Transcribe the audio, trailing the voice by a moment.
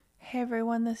Hey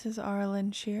everyone, this is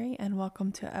Arlen Shiri, and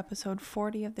welcome to episode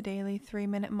 40 of the Daily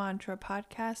 3-Minute Mantra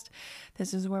podcast.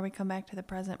 This is where we come back to the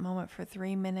present moment for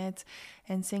 3 minutes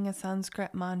and sing a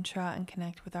Sanskrit mantra and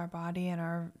connect with our body and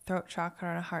our throat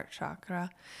chakra and heart chakra.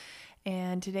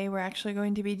 And today we're actually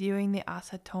going to be doing the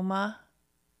Asatoma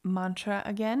mantra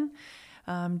again,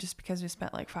 just because we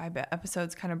spent like 5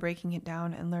 episodes kind of breaking it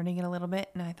down and learning it a little bit,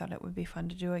 and I thought it would be fun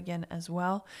to do again as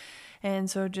well. And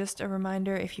so just a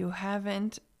reminder, if you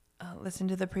haven't listen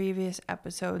to the previous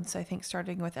episodes, I think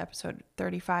starting with episode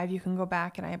 35, you can go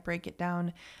back and I break it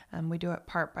down. We do it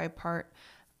part by part,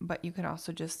 but you can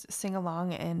also just sing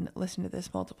along and listen to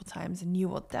this multiple times and you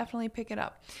will definitely pick it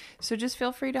up. So just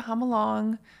feel free to hum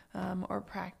along or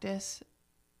practice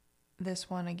this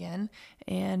one again.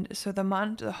 And so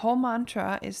the whole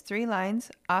mantra is 3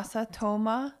 lines.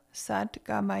 Asatoma Sat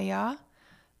Gamaya,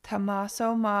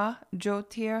 Tamaso Ma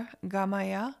Jyotir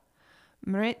Gamaya,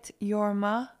 Mrit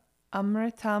Yorma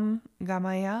Amritam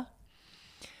Gamaya.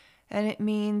 And it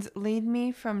means lead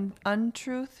me from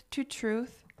untruth to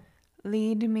truth,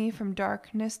 lead me from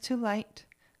darkness to light,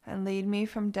 and lead me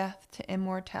from death to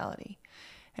immortality.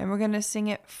 And we're going to sing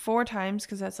it 4 times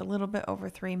because that's a little bit over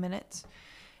 3 minutes.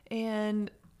 And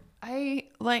I'm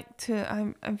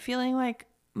feeling like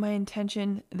my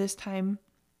intention this time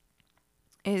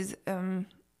is,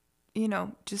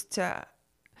 just to,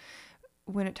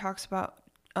 when it talks about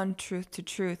untruth to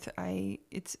truth, I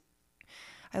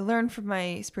learned from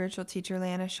my spiritual teacher,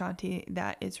 Lana Shanti,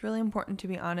 that it's really important to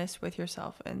be honest with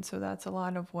yourself. And so that's a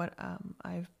lot of what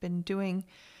I've been doing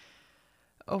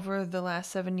over the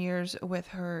last 7 years with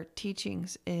her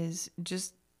teachings, is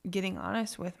just getting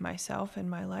honest with myself and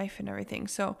my life and everything.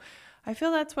 So I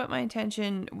feel that's what my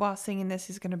intention while singing this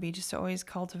is going to be, just to always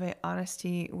cultivate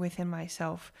honesty within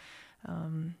myself,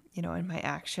 in my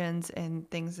actions and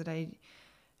things that I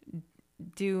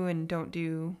do and don't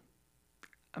do.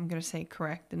 I'm going to say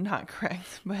correct and not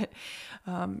correct, but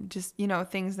just,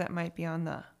 things that might be on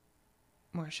the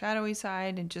more shadowy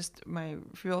side and just my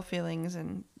real feelings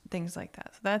and things like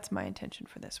that. So that's my intention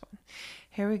for this one.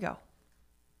 Here we go.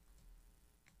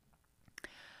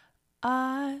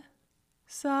 Asato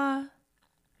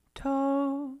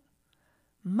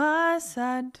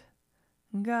Masad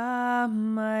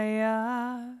Gamaya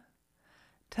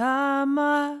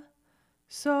Tama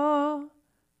So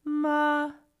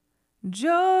Ma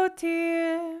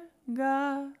Jyotir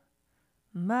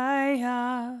Gamaya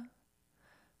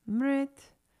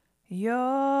Mrit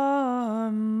Yorma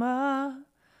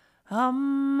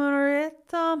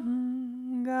Amritam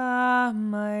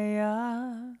Gamaya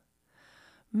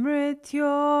Mrit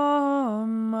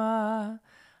Yorma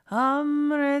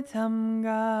Amritam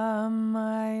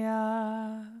Gamaya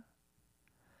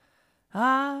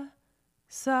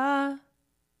Asato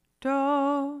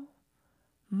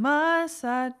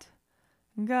Masat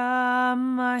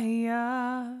Gamaya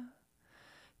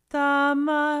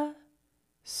Tama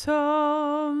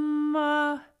Soma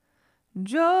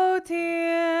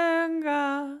Jyotir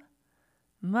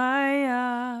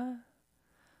Gamaya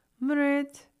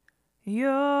Mrit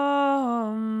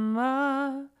Yorma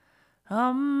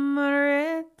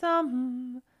Amritam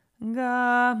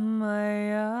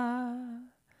Gamaya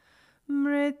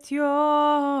Mrit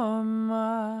Yorma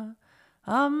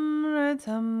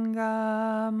Amritam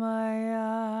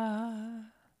Gamaya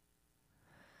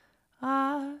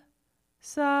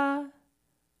Asato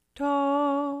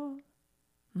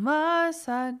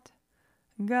Masat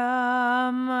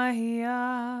Gamaya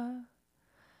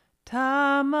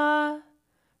Tama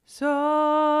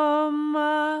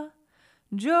Soma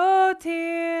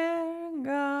Jyotir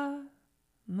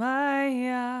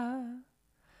Gamaya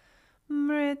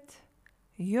Mrit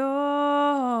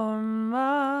Yorma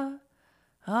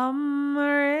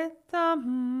Amritam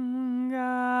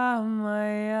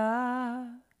Gamaya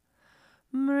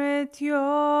Mrit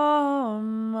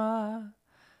Yorma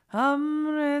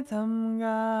Amritam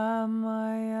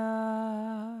Gamaya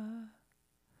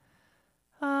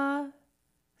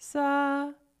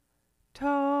Asato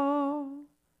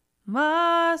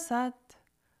Masat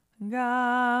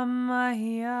Gamaya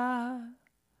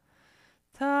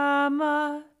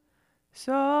Tama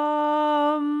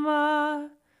Soma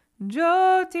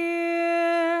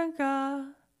Jyotir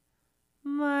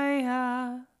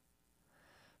Gamaya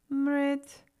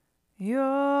Mrit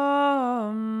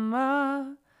Yorma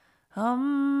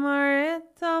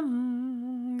Amritam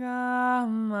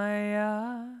Gamaya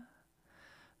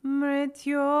Mrit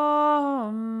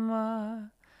Yorma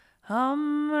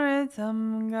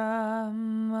Amritam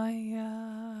Gamaya.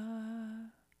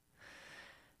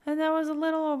 And that was a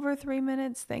little over 3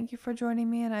 minutes. Thank you for joining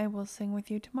me, and I will sing with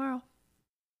you tomorrow.